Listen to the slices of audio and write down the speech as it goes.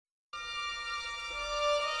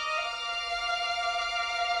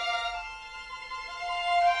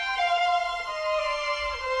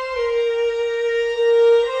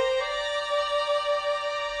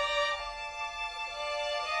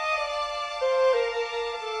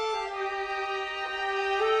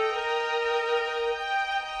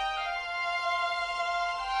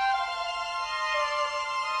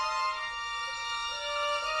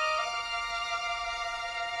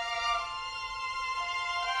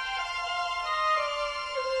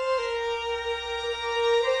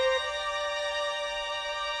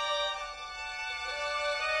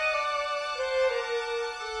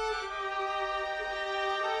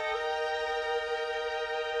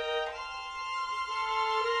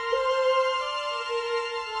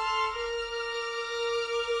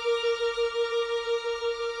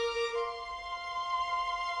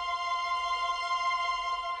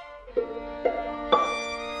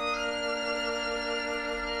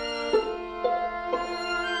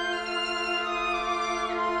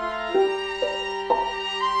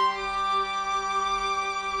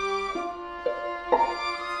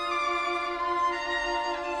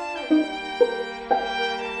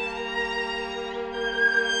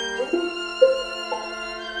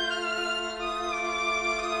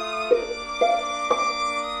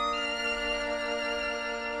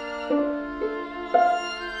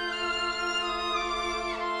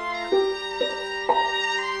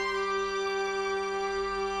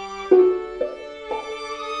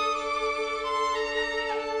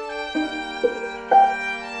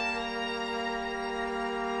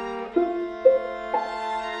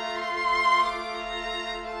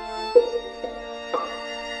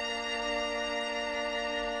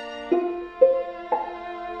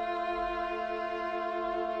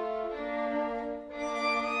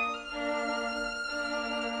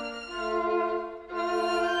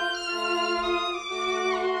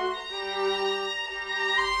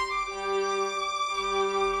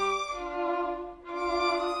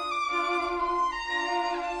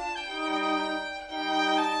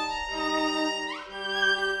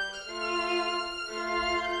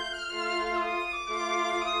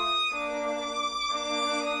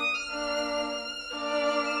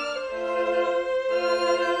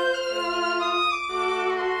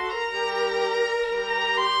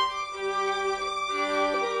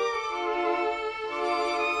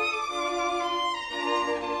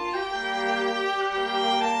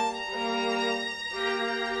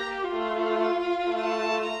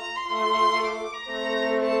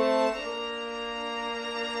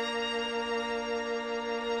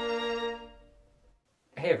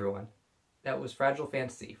Hey everyone, that was Fragile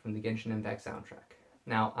Fantasy from the Genshin Impact soundtrack.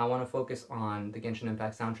 Now, I want to focus on the Genshin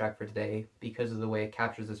Impact soundtrack for today because of the way it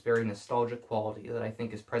captures this very nostalgic quality that I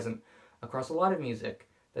think is present across a lot of music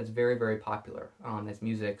that's very, very popular. There's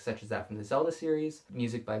music such as that from the Zelda series.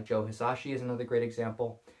 Music by Joe Hisashi is another great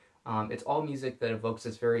example. It's all music that evokes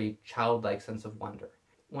this very childlike sense of wonder.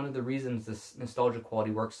 One of the reasons this nostalgic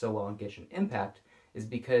quality works so well in Genshin Impact is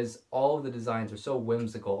because all of the designs are so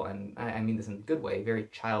whimsical, and I mean this in a good way, very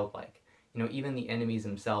childlike. You know, even the enemies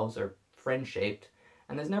themselves are friend-shaped,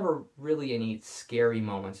 and there's never really any scary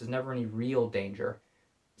moments. There's never any real danger.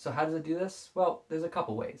 So how does it do this? Well, there's a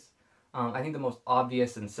couple ways. I think the most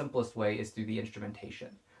obvious and simplest way is through the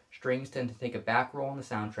instrumentation. Strings tend to take a back role in the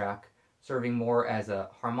soundtrack, serving more as a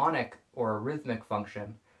harmonic or a rhythmic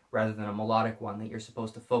function rather than a melodic one that you're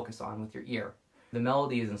supposed to focus on with your ear. The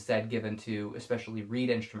melody is instead given to especially reed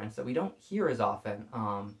instruments that we don't hear as often,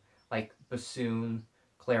 like bassoon,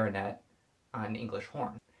 clarinet, and English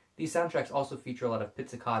horn. These soundtracks also feature a lot of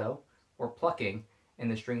pizzicato, or plucking, in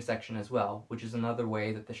the string section as well, which is another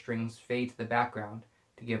way that the strings fade to the background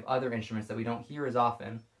to give other instruments that we don't hear as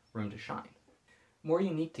often room to shine. More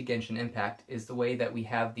unique to Genshin Impact is the way that we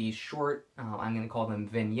have these short, I'm going to call them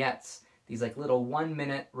vignettes, these like little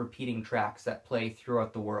 1-minute repeating tracks that play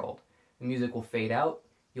throughout the world. The music will fade out,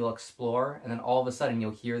 you'll explore, and then all of a sudden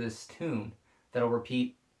you'll hear this tune that'll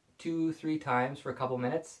repeat 2-3 times for a couple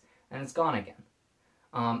minutes, and it's gone again.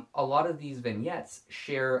 A lot of these vignettes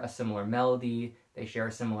share a similar melody, they share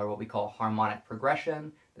a similar what we call harmonic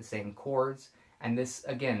progression, the same chords, and this,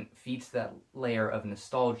 again, feeds that layer of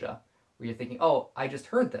nostalgia, where you're thinking, oh, I just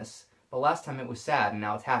heard this, but last time it was sad and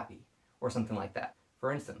now it's happy, or something like that.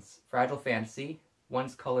 For instance, Fragile Fantasy,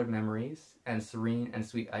 Once Colored Memories, and Serene and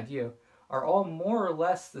Sweet Adieu are all more or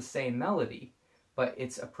less the same melody, but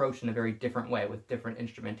it's approached in a very different way with different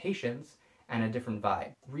instrumentations and a different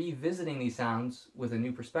vibe. Revisiting these sounds with a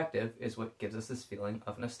new perspective is what gives us this feeling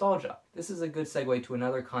of nostalgia. This is a good segue to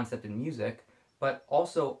another concept in music, but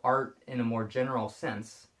also art in a more general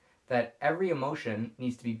sense, that every emotion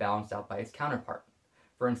needs to be balanced out by its counterpart.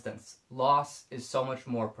 For instance, loss is so much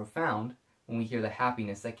more profound when we hear the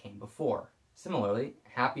happiness that came before. Similarly,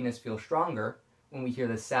 happiness feels stronger when we hear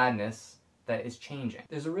the sadness that is changing.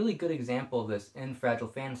 There's a really good example of this in Fragile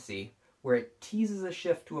Fantasy, where it teases a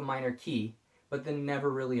shift to a minor key, but then never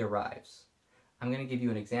really arrives. I'm going to give you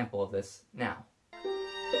an example of this now.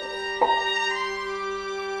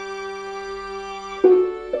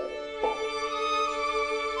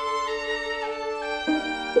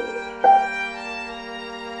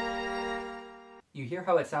 You hear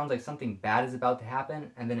how it sounds like something bad is about to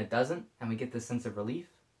happen, and then it doesn't, and we get this sense of relief?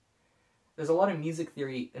 There's a lot of music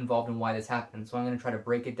theory involved in why this happens, so I'm going to try to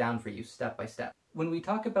break it down for you step by step. When we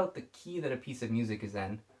talk about the key that a piece of music is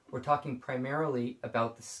in, we're talking primarily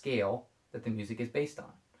about the scale that the music is based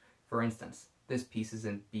on. For instance, this piece is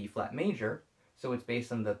in B-flat major, so it's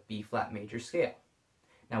based on the B-flat major scale.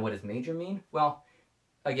 Now, what does major mean? Well,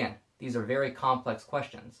 again, these are very complex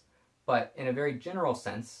questions, but in a very general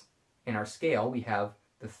sense, in our scale, we have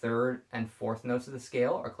the third and fourth notes of the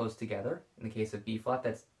scale are close together. In the case of B-flat,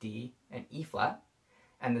 that's D and E-flat.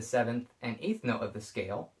 And the seventh and eighth note of the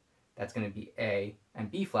scale, that's going to be A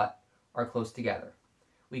and B-flat, are close together.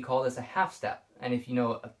 We call this a half step, and if you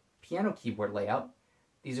know a piano keyboard layout,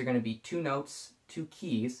 these are going to be 2 notes, 2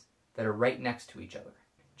 keys that are right next to each other.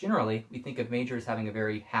 Generally, we think of major as having a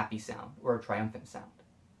very happy sound, or a triumphant sound.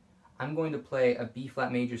 I'm going to play a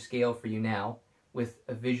B-flat major scale for you now, with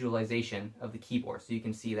a visualization of the keyboard so you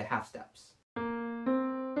can see the half steps.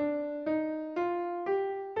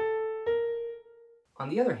 On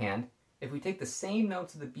the other hand, if we take the same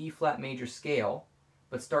notes of the B-flat major scale,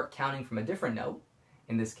 but start counting from a different note,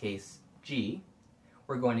 in this case G,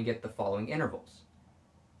 we're going to get the following intervals.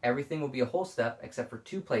 Everything will be a whole step except for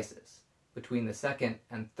 2 places, between the second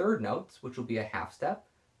and third notes, which will be a half step,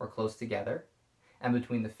 or close together, and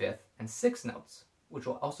between the 5th and 6th notes, which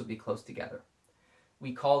will also be close together.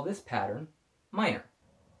 We call this pattern minor.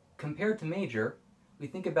 Compared to major, we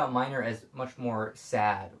think about minor as much more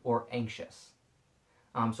sad or anxious.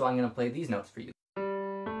 So I'm going to play these notes for you.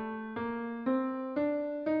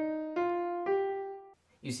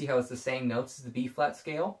 You see how it's the same notes as the B-flat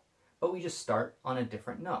scale, but we just start on a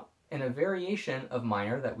different note. In a variation of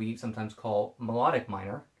minor that we sometimes call melodic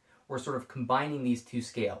minor, we're sort of combining these 2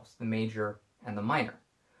 scales, the major and the minor.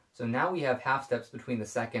 So now we have half steps between the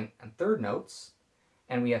second and third notes,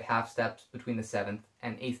 and we have half steps between the 7th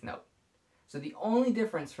and 8th note. So the only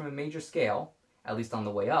difference from a major scale, at least on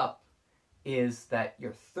the way up, is that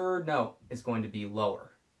your third note is going to be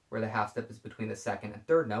lower, where the half step is between the second and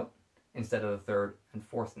third note, instead of the third and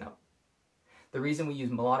fourth note. The reason we use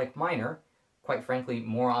melodic minor, quite frankly,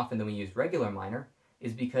 more often than we use regular minor,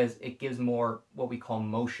 is because it gives more what we call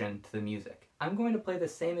motion to the music. I'm going to play the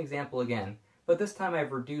same example again, but this time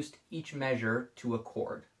I've reduced each measure to a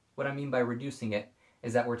chord. What I mean by reducing it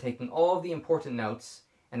is that we're taking all of the important notes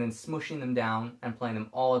and then smushing them down and playing them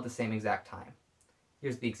all at the same exact time.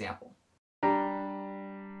 Here's the example.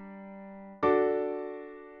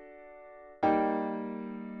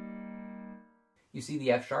 You see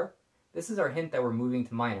the F sharp? This is our hint that we're moving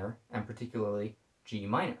to minor, and particularly G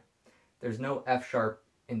minor. There's no F sharp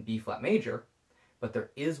in B flat major, but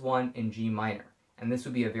there is one in G minor, and this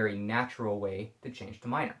would be a very natural way to change to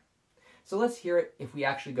minor. So let's hear it if we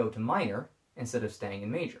actually go to minor instead of staying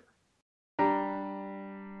in major.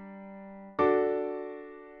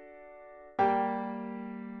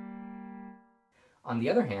 On the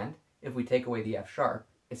other hand, if we take away the F sharp,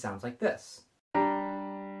 it sounds like this.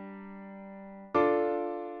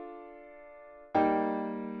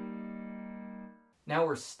 Now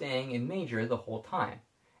we're staying in major the whole time,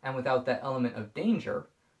 and without that element of danger,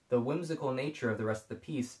 the whimsical nature of the rest of the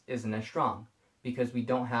piece isn't as strong, because we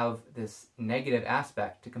don't have this negative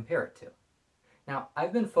aspect to compare it to. Now,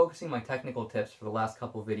 I've been focusing my technical tips for the last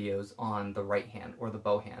couple videos on the right hand, or the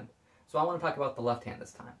bow hand, so I want to talk about the left hand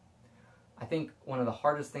this time. I think one of the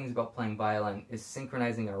hardest things about playing violin is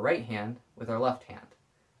synchronizing our right hand with our left hand,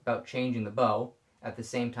 about changing the bow at the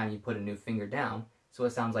same time you put a new finger down, so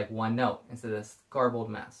it sounds like one note instead of this garbled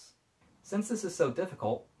mess. Since this is so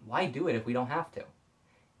difficult, why do it if we don't have to?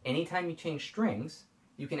 Anytime you change strings,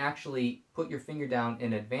 you can actually put your finger down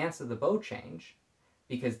in advance of the bow change,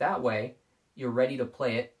 because that way you're ready to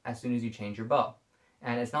play it as soon as you change your bow.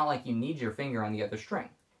 And it's not like you need your finger on the other string.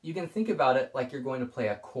 You can think about it like you're going to play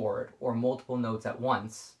a chord or multiple notes at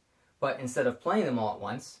once, but instead of playing them all at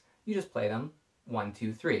once, you just play them 1,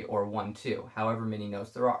 2, 3, or 1, 2, however many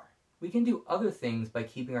notes there are. We can do other things by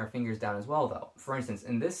keeping our fingers down as well, though. For instance,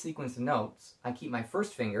 in this sequence of notes, I keep my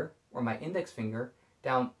first finger, or my index finger,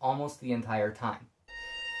 down almost the entire time.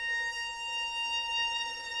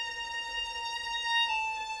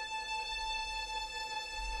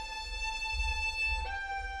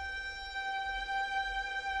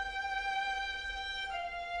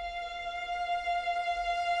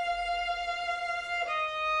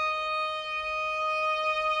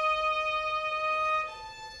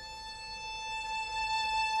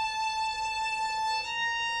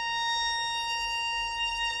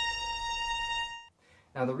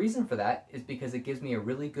 Now the reason for that is because it gives me a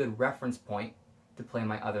really good reference point to play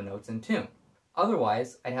my other notes in tune.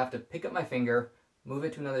 Otherwise, I'd have to pick up my finger, move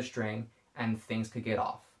it to another string, and things could get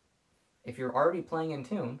off. If you're already playing in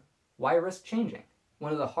tune, why risk changing?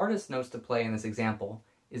 One of the hardest notes to play in this example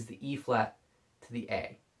is the E flat to the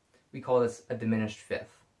A. We call this a diminished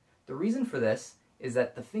fifth. The reason for this is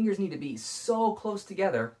that the fingers need to be so close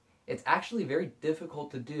together, it's actually very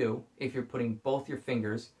difficult to do if you're putting both your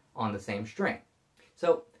fingers on the same string.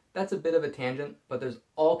 So that's a bit of a tangent, but there's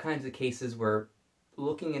all kinds of cases where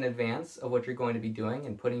looking in advance of what you're going to be doing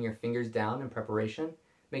and putting your fingers down in preparation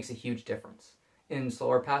makes a huge difference. In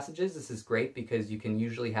slower passages, this is great because you can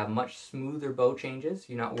usually have much smoother bow changes.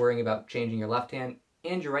 You're not worrying about changing your left hand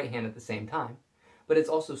and your right hand at the same time. But it's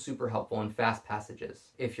also super helpful in fast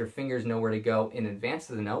passages. If your fingers know where to go in advance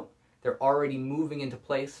of the note, they're already moving into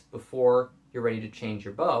place before you're ready to change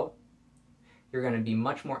your bow, you're going to be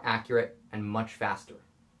much more accurate and much faster.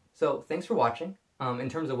 So thanks for watching. In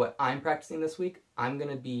terms of what I'm practicing this week, I'm going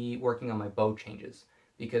to be working on my bow changes,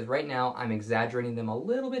 because right now I'm exaggerating them a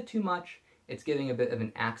little bit too much. It's giving a bit of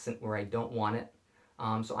an accent where I don't want it.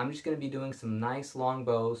 So I'm just going to be doing some nice long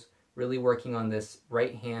bows, really working on this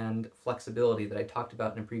right hand flexibility that I talked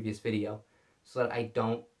about in a previous video, so that I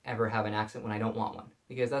don't ever have an accent when I don't want one,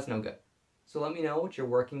 because that's no good. So let me know what you're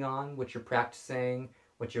working on, what you're practicing,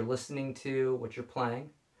 what you're listening to, what you're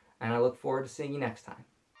playing, and I look forward to seeing you next time.